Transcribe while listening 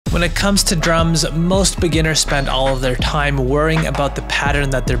When it comes to drums, most beginners spend all of their time worrying about the pattern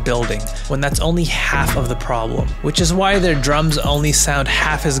that they're building, when that's only half of the problem, which is why their drums only sound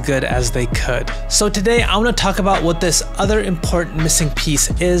half as good as they could. So today I want to talk about what this other important missing piece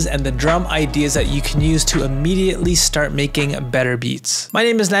is and the drum ideas that you can use to immediately start making better beats. My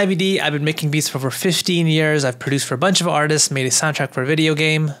name is Navie. I've been making beats for over 15 years. I've produced for a bunch of artists, made a soundtrack for a video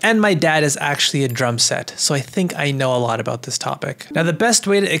game, and my dad is actually a drum set, so I think I know a lot about this topic. Now the best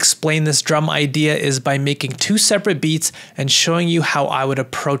way to explain this drum idea is by making two separate beats and showing you how I would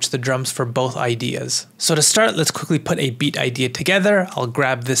approach the drums for both ideas. So to start, let's quickly put a beat idea together. I'll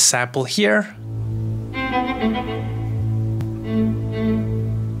grab this sample here.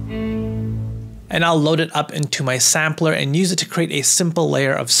 And I'll load it up into my sampler and use it to create a simple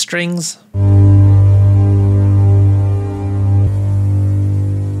layer of strings.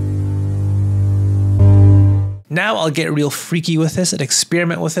 Now I'll get real freaky with this and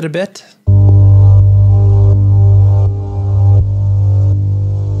experiment with it a bit.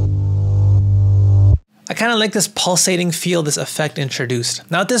 I kind of like this pulsating feel this effect introduced.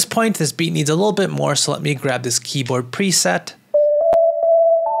 Now at this point, this beat needs a little bit more, so let me grab this keyboard preset.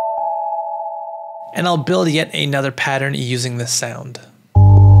 And I'll build yet another pattern using this sound.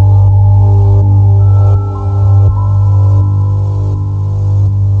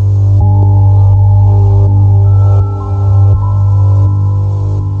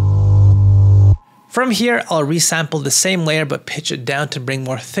 From here, I'll resample the same layer but pitch it down to bring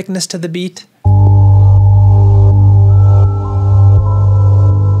more thickness to the beat.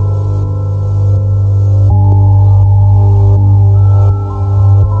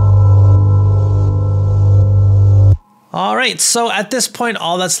 Alright, so at this point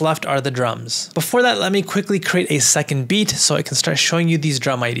all that's left are the drums. Before that, let me quickly create a second beat so I can start showing you these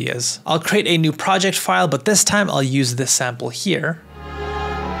drum ideas. I'll create a new project file, but this time I'll use this sample here.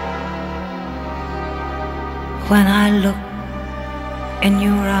 When I look in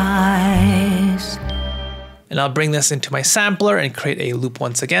your eyes. And I'll bring this into my sampler and create a loop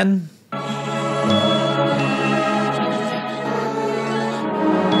once again.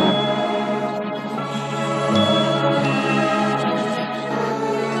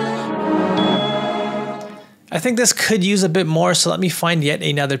 I think this could use a bit more, so let me find yet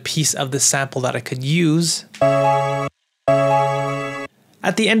another piece of the sample that I could use.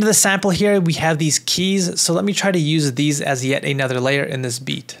 At the end of the sample here, we have these keys, so let me try to use these as yet another layer in this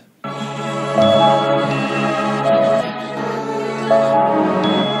beat.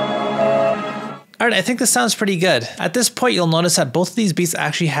 Alright, I think this sounds pretty good. At this point, you'll notice that both of these beats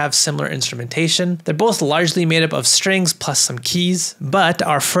actually have similar instrumentation. They're both largely made up of strings plus some keys, but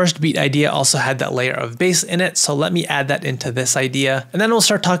our first beat idea also had that layer of bass in it, so let me add that into this idea. And then we'll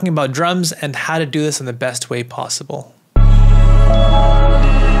start talking about drums and how to do this in the best way possible.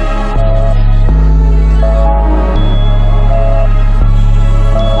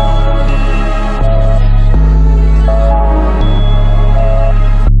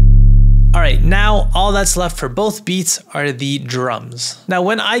 Now, all that's left for both beats are the drums. Now,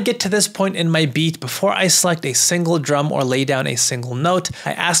 when I get to this point in my beat, before I select a single drum or lay down a single note,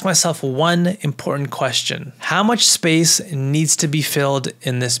 I ask myself one important question. How much space needs to be filled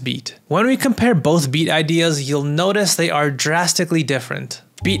in this beat? When we compare both beat ideas, you'll notice they are drastically different.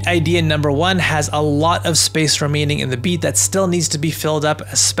 Beat idea number one has a lot of space remaining in the beat that still needs to be filled up,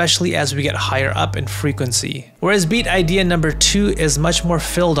 especially as we get higher up in frequency. Whereas beat idea number two is much more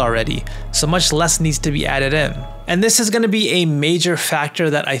filled already, so much less needs to be added in. And this is going to be a major factor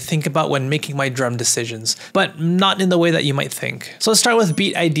that I think about when making my drum decisions, but not in the way that you might think. So let's start with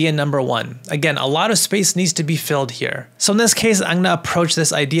beat idea number one. Again, a lot of space needs to be filled here. So in this case, I'm going to approach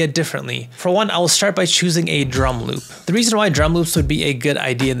this idea differently. For one, I will start by choosing a drum loop. The reason why drum loops would be a good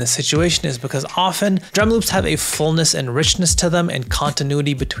idea in this situation is because often drum loops have a fullness and richness to them and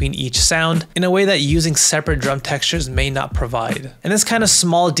continuity between each sound in a way that using separate drum textures may not provide. And this kind of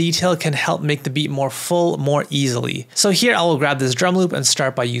small detail can help make the beat more full more easily. So here I will grab this drum loop and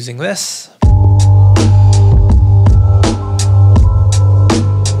start by using this.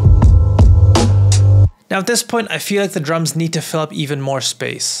 Now at this point, I feel like the drums need to fill up even more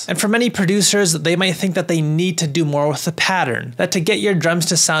space. And for many producers, they might think that they need to do more with the pattern, that to get your drums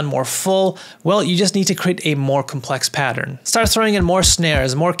to sound more full, well, you just need to create a more complex pattern. Start throwing in more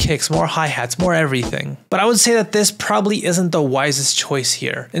snares, more kicks, more hi-hats, more everything. But I would say that this probably isn't the wisest choice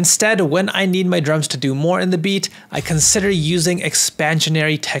here. Instead, when I need my drums to do more in the beat, I consider using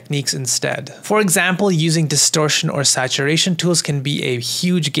expansionary techniques instead. For example, using distortion or saturation tools can be a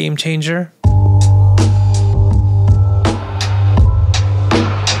huge game changer.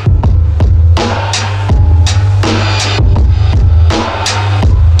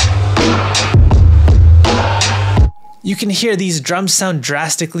 can hear these drums sound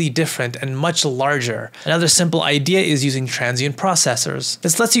drastically different and much larger. Another simple idea is using transient processors.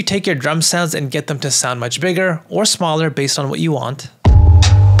 This lets you take your drum sounds and get them to sound much bigger or smaller based on what you want.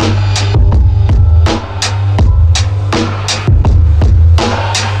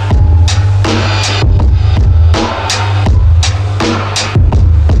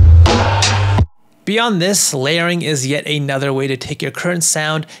 Beyond this, layering is yet another way to take your current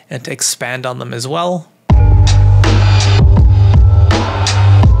sound and to expand on them as well.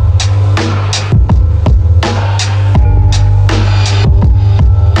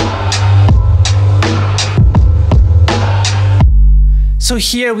 So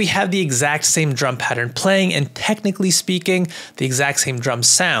here we have the exact same drum pattern playing and technically speaking, the exact same drum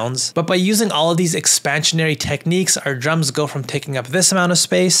sounds, but by using all of these expansionary techniques, our drums go from taking up this amount of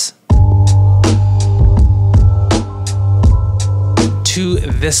space to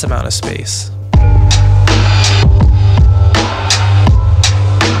this amount of space.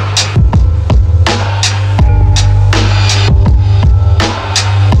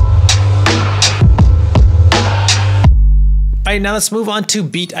 Alright, now let's move on to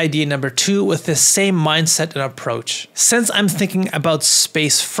beat idea number 2 with the same mindset and approach. Since I'm thinking about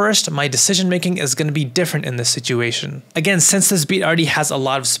space first, my decision making is going to be different in this situation. Again, since this beat already has a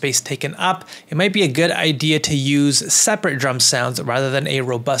lot of space taken up, it might be a good idea to use separate drum sounds rather than a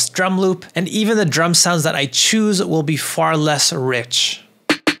robust drum loop, and even the drum sounds that I choose will be far less rich.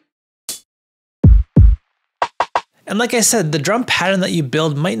 And like I said, the drum pattern that you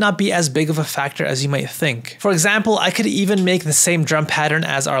build might not be as big of a factor as you might think. For example, I could even make the same drum pattern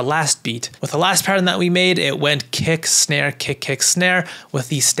as our last beat. With the last pattern that we made, it went kick, snare, kick, kick, snare with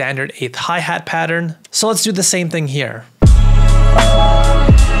the standard 8th hi-hat pattern. So let's do the same thing here.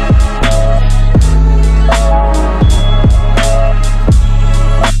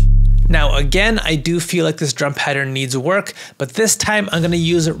 Now again, I do feel like this drum pattern needs work, but this time I'm going to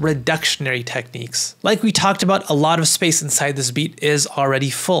use reductionary techniques. Like we talked about, a lot of space inside this beat is already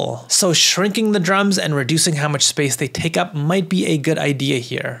full. So shrinking the drums and reducing how much space they take up might be a good idea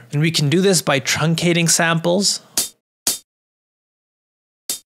here. And we can do this by truncating samples.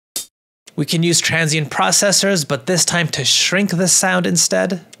 We can use transient processors, but this time to shrink the sound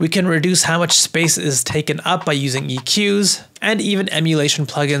instead. We can reduce how much space is taken up by using EQs, and even emulation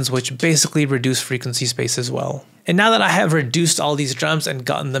plugins, which basically reduce frequency space as well. And now that I have reduced all these drums and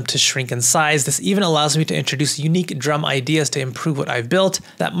gotten them to shrink in size, this even allows me to introduce unique drum ideas to improve what I've built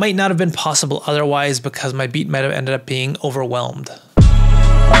that might not have been possible otherwise because my beat might have ended up being overwhelmed.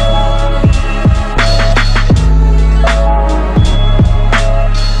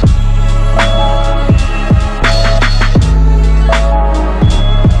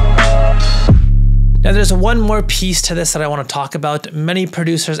 Now there's one more piece to this that I want to talk about. Many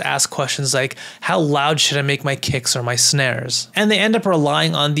producers ask questions like, how loud should I make my kicks or my snares? And they end up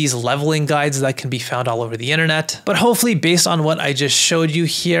relying on these leveling guides that can be found all over the internet. But hopefully based on what I just showed you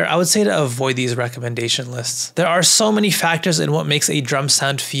here, I would say to avoid these recommendation lists. There are so many factors in what makes a drum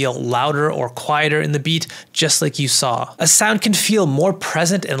sound feel louder or quieter in the beat, just like you saw. A sound can feel more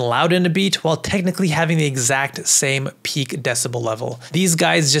present and loud in a beat while technically having the exact same peak decibel level. These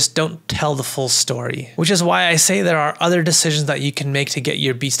guides just don't tell the full story. Which is why I say there are other decisions that you can make to get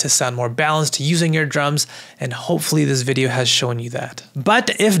your beats to sound more balanced using your drums, and hopefully this video has shown you that.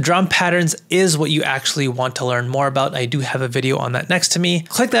 But if drum patterns is what you actually want to learn more about, I do have a video on that next to me.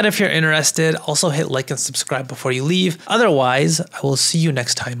 Click that if you're interested. Also hit like and subscribe before you leave. Otherwise, I will see you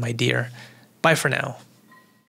next time, my dear. Bye for now.